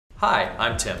Hi,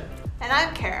 I'm Tim. And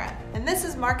I'm Kara, and this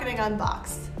is Marketing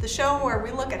Unboxed, the show where we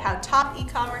look at how top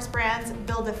e-commerce brands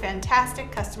build a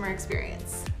fantastic customer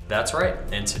experience. That's right,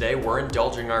 and today we're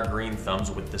indulging our green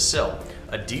thumbs with the Sill,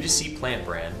 a D2C plant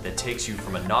brand that takes you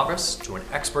from a novice to an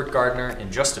expert gardener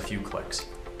in just a few clicks.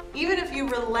 Even if you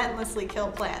relentlessly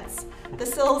kill plants, the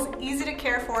Sill's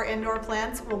easy-to-care-for indoor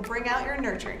plants will bring out your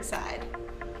nurturing side.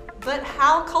 But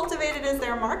how cultivated is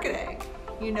their marketing?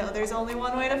 You know there's only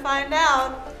one way to find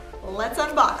out. Let's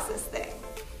unbox this thing.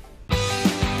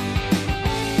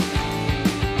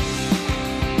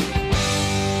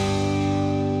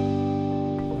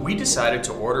 We decided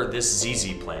to order this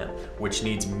ZZ plant, which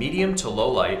needs medium to low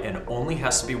light and only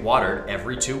has to be watered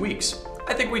every 2 weeks.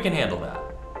 I think we can handle that.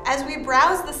 As we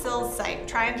browsed the Sill's site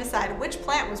trying to decide which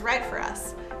plant was right for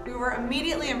us, we were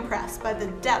immediately impressed by the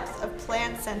depth of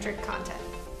plant-centric content.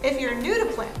 If you're new to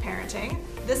plant parenting,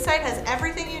 this site has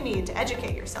everything you need to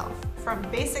educate yourself, from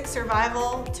basic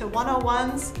survival to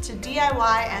 101s to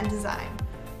DIY and design.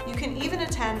 You can even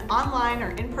attend online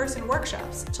or in-person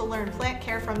workshops to learn plant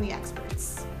care from the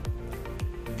experts.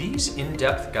 These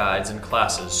in-depth guides and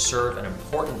classes serve an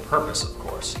important purpose, of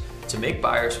course, to make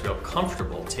buyers feel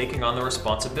comfortable taking on the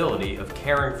responsibility of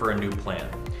caring for a new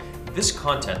plant. This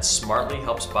content smartly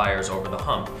helps buyers over the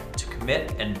hump to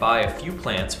commit and buy a few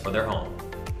plants for their home.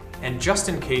 And just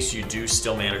in case you do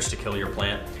still manage to kill your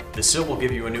plant, the Sill will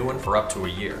give you a new one for up to a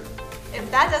year.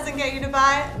 If that doesn't get you to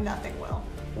buy, nothing will.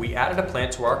 We added a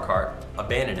plant to our cart,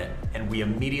 abandoned it, and we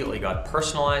immediately got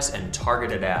personalized and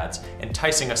targeted ads,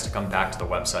 enticing us to come back to the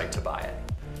website to buy it.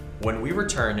 When we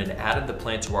returned and added the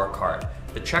plant to our cart,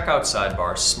 the checkout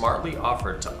sidebar smartly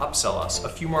offered to upsell us a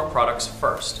few more products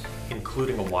first,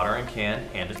 including a watering can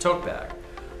and a tote bag.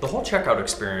 The whole checkout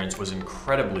experience was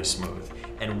incredibly smooth,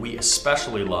 and we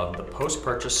especially loved the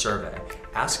post-purchase survey,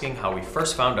 asking how we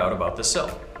first found out about the Sill.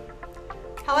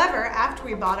 However, after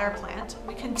we bought our plant,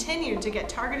 we continued to get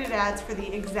targeted ads for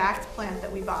the exact plant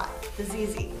that we bought, the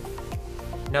ZZ.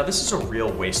 Now this is a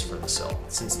real waste for the Sill,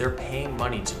 since they're paying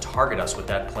money to target us with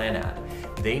that plant ad.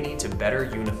 They need to better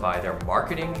unify their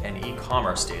marketing and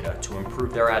e-commerce data to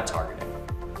improve their ad targeting.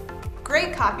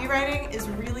 Great copywriting is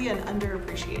really an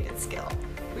underappreciated skill.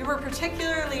 We were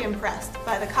particularly impressed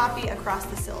by the copy across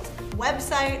the Sill's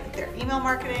website, their email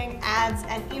marketing, ads,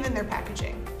 and even their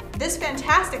packaging. This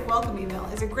fantastic welcome email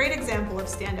is a great example of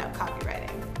standout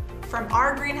copywriting. From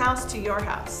our greenhouse to your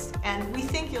house, and we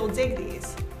think you'll dig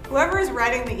these. Whoever is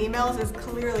writing the emails is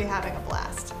clearly having a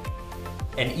blast.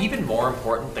 And even more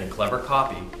important than clever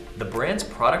copy, the brand's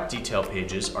product detail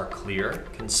pages are clear,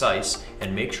 concise,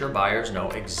 and make sure buyers know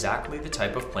exactly the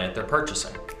type of plant they're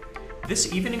purchasing.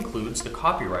 This even includes the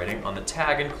copywriting on the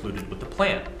tag included with the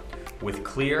plant, with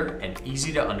clear and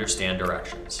easy to understand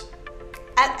directions.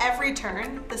 At every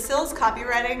turn, the Sill's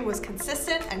copywriting was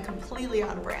consistent and completely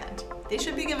on brand. They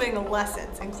should be giving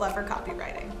lessons in clever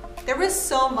copywriting. There was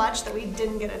so much that we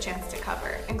didn't get a chance to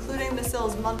cover, including the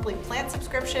Sill's monthly plant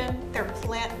subscription, their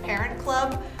plant parent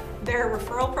club, their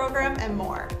referral program, and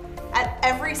more. At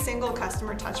every single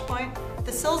customer touchpoint,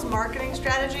 the Sill's marketing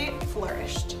strategy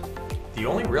flourished. The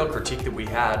only real critique that we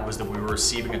had was that we were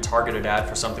receiving a targeted ad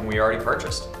for something we already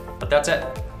purchased. But that's it.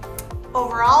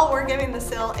 Overall, we're giving the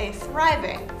Sill a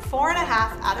thriving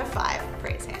 4.5 out of 5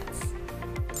 praise hands.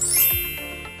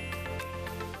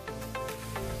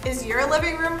 Is your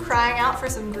living room crying out for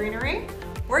some greenery?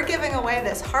 We're giving away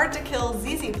this hard-to-kill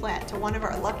ZZ plant to one of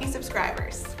our lucky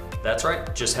subscribers. That's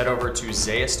right. Just head over to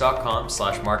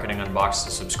zayas.com/marketingunboxed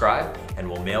to subscribe, and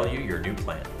we'll mail you your new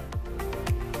plant.